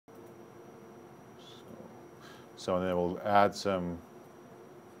So then we'll add some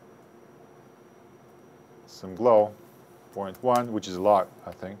glow, 0.1, which is a lot,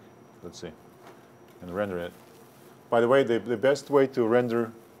 I think. Let's see, and render it. By the way, the best way to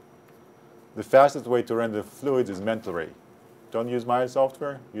render, the fastest way to render fluids is Mental Ray. Don't use my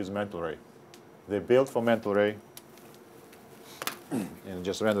software, use Mental Ray. They're built for Mental Ray, and it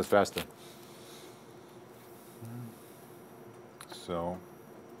just renders faster. So,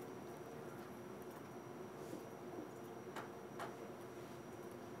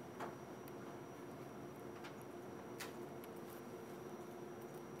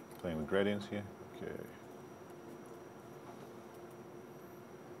 playing with gradients here. Okay.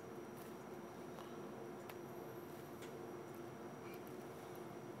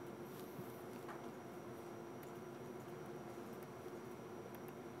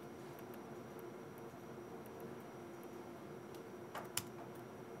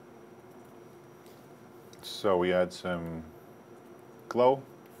 So we add some glow.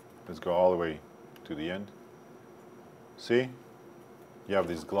 Let's go all the way to the end. See? You have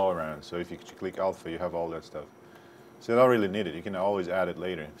this glow around. So if you click alpha, you have all that stuff. So you don't really need it. You can always add it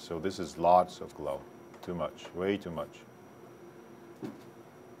later. So this is lots of glow. Too much. Way too much.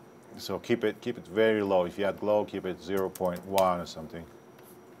 So keep it very low. If you add glow, keep it 0.1 or something.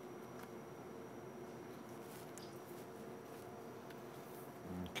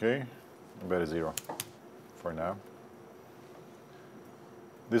 Okay. Better 0. For now.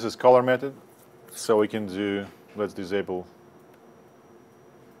 This is color method, so we can do, let's disable,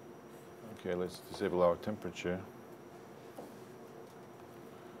 okay, let's disable our temperature.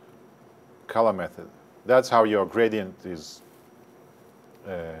 Color method, that's how your gradient is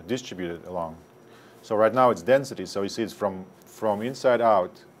distributed along. So right now it's density, so you see it's from inside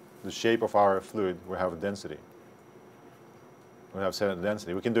out, the shape of our fluid, we have a density. We have set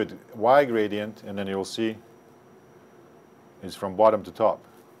density. We can do it Y gradient, and then you'll see is from bottom to top.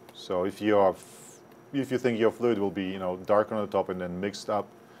 So if you think your fluid will be, darker on the top and then mixed up,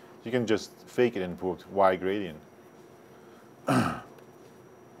 you can just fake it and put Y gradient. And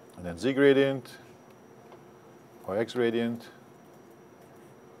then Z gradient or X gradient,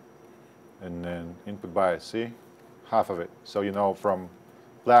 and then input bias. See, half of it. So you know from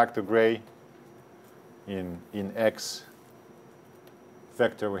black to gray in X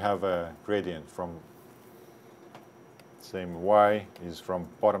vector we have a gradient. From same Y is from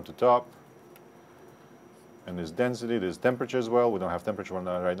bottom to top, and there's density, there's temperature as well. We don't have temperature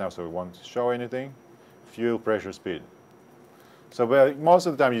right now, so we won't show anything. Fuel, pressure, speed. So most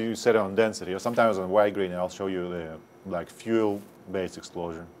of the time you set it on density, or sometimes on Y gradient. I'll show you the fuel-based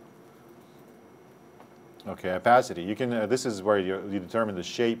explosion. Okay, opacity. You can. This is where you determine the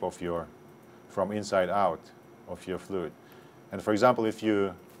shape of your, from inside out, of your fluid. And for example, if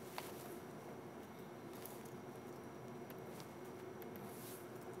you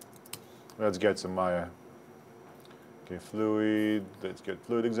let's get some Maya. Okay, fluid. Let's get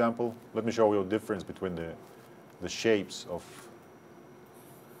fluid example. Let me show you the difference between the shapes of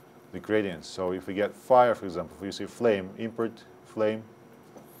the gradients. So if we get fire, for example, if you see flame, import flame.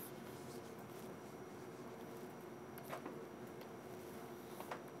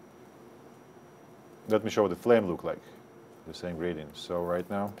 Let me show what the flame look like. The same gradient. So right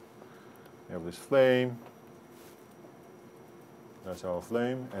now we have this flame. That's our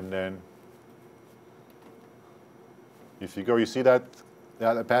flame, and then if you go, you see that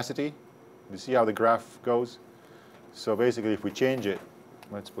opacity? You see how the graph goes? So basically if we change it,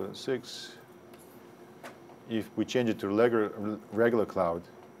 let's put it 6. If we change it to regular cloud,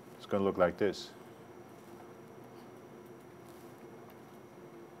 it's going to look like this.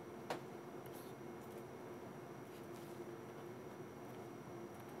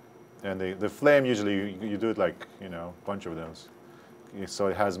 And the flame, usually you do it like, a bunch of those. So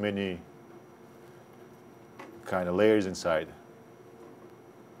it has many kind of layers inside,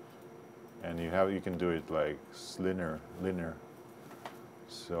 and you can do it like linear.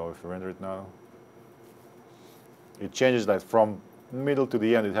 So if you render it now, it changes that from middle to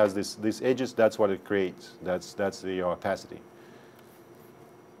the end. It has these edges. That's what it creates. That's the opacity.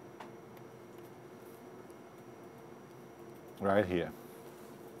 Right here.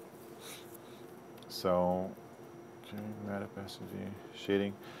 So, okay, matte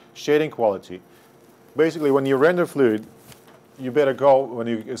opacity, shading quality. Basically, when you render fluid, you better go, when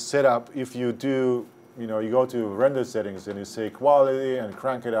you set up, if you do, you go to render settings and you say quality and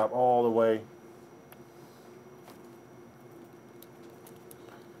crank it up all the way.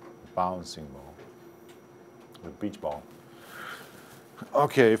 Bouncing ball, the beach ball.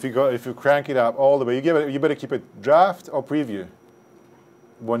 Okay, if you crank it up all the way, you better keep it draft or preview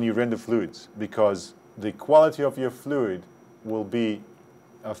when you render fluids, because the quality of your fluid will be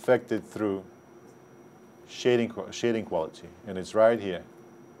affected through shading quality, and it's right here.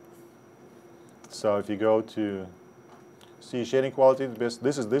 So if you go to see shading quality,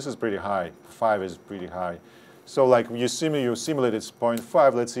 this is pretty high. 5 is pretty high. So like you simulate it's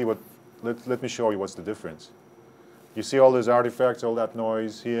 0.5. Let's see what. Let me show you what's the difference. You see all those artifacts, all that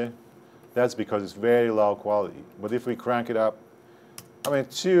noise here. That's because it's very low quality. But if we crank it up, I mean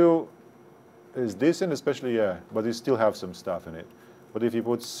 2 is decent, especially but you still have some stuff in it. But if you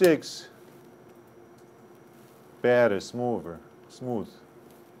put 6, better, smooth.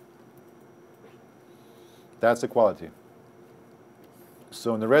 That's the quality.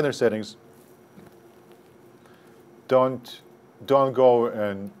 So in the render settings, don't go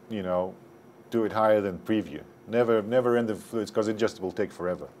and do it higher than preview. Never render fluids because it just will take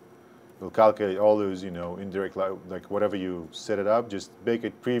forever. It'll calculate all those indirect light, like whatever you set it up. Just make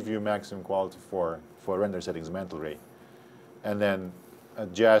it preview maximum quality for render settings mental ray, and then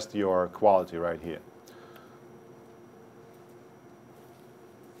adjust your quality right here.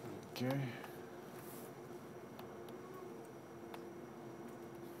 Okay.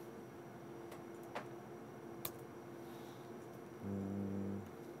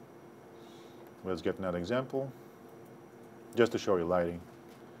 Let's get another example, just to show you lighting.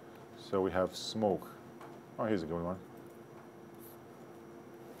 So we have smoke. Oh, here's a good one.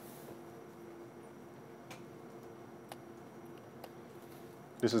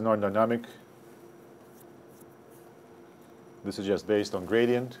 This is non-dynamic. This is just based on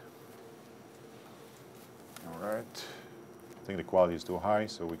gradient. All right. I think the quality is too high,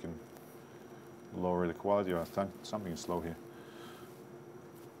 so we can lower the quality. Or something is slow here.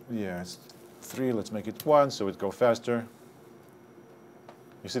 Yeah, it's 3. Let's make it 1, so it go faster.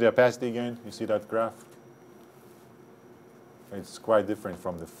 You see the opacity again? You see that graph? It's quite different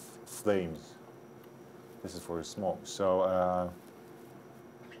from the flames. This is for smoke. So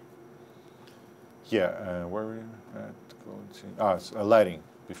yeah, where are we at? It's lighting.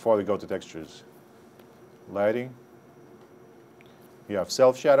 Before we go to textures, lighting. You have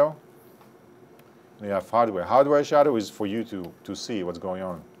self shadow. And you have hardware. Hardware shadow is for you to see what's going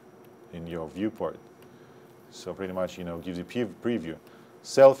on in your viewport. So pretty much, gives you preview.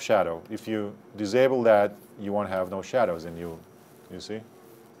 Self shadow. If you disable that, you won't have no shadows, and you see.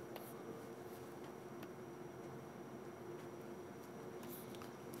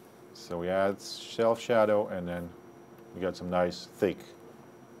 So we add self shadow, and then we got some nice thick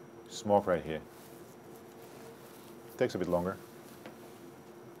smoke right here. Takes a bit longer.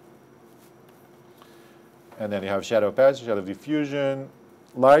 And then you have shadow opacity, shadow diffusion,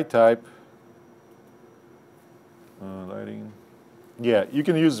 light type, lighting. Yeah, you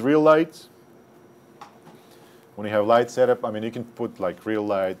can use real light. When you have light setup, I mean, you can put like real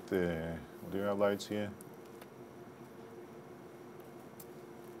light. Do you have lights here?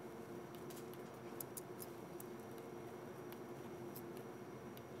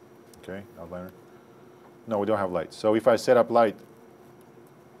 Okay, outliner. No, we don't have light. So if I set up light,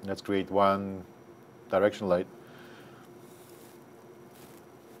 let's create one directional light.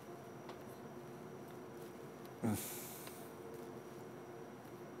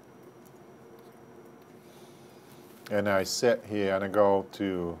 And I set here, and I go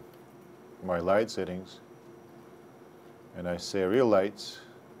to my light settings, and I say real lights.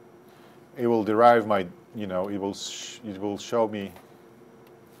 It will derive my, it will show me.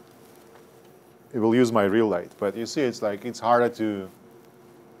 It will use my real light, but you see, it's harder to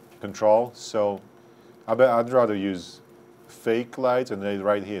control. So I'd rather use fake lights, and then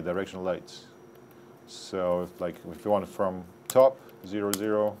right here, directional lights. So if you want it from top, 0,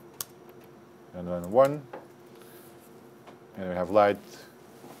 0, and then 1. And we have light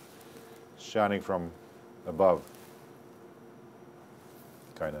shining from above,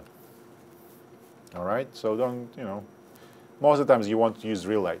 kind of. All right, so don't, most of the times you want to use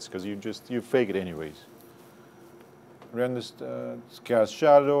real lights because you fake it anyways. Render cast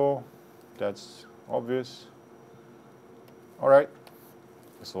shadow, that's obvious. All right,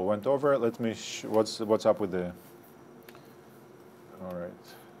 this all went over. Let me what's up with the. All right.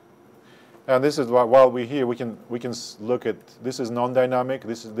 And this is while we're here, we can look at this is non-dynamic.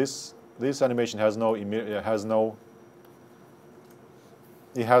 This animation has no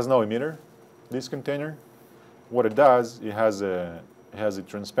emitter. This container, what it does, it has a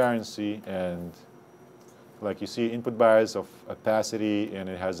transparency, and like you see input bias of opacity, and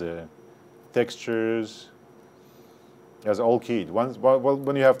it has a textures. It has all keyed.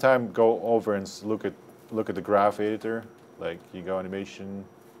 When you have time, go over and look at the graph editor. Like you go animation.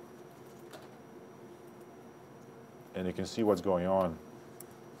 And you can see what's going on.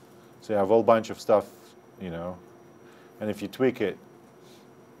 So you have a whole bunch of stuff you know, and if you tweak it,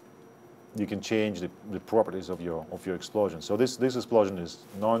 you can change the properties of your explosion. So this explosion is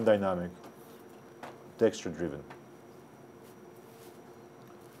non-dynamic, texture-driven,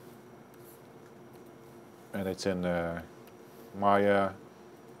 and it's in my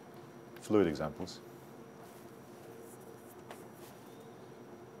fluid examples.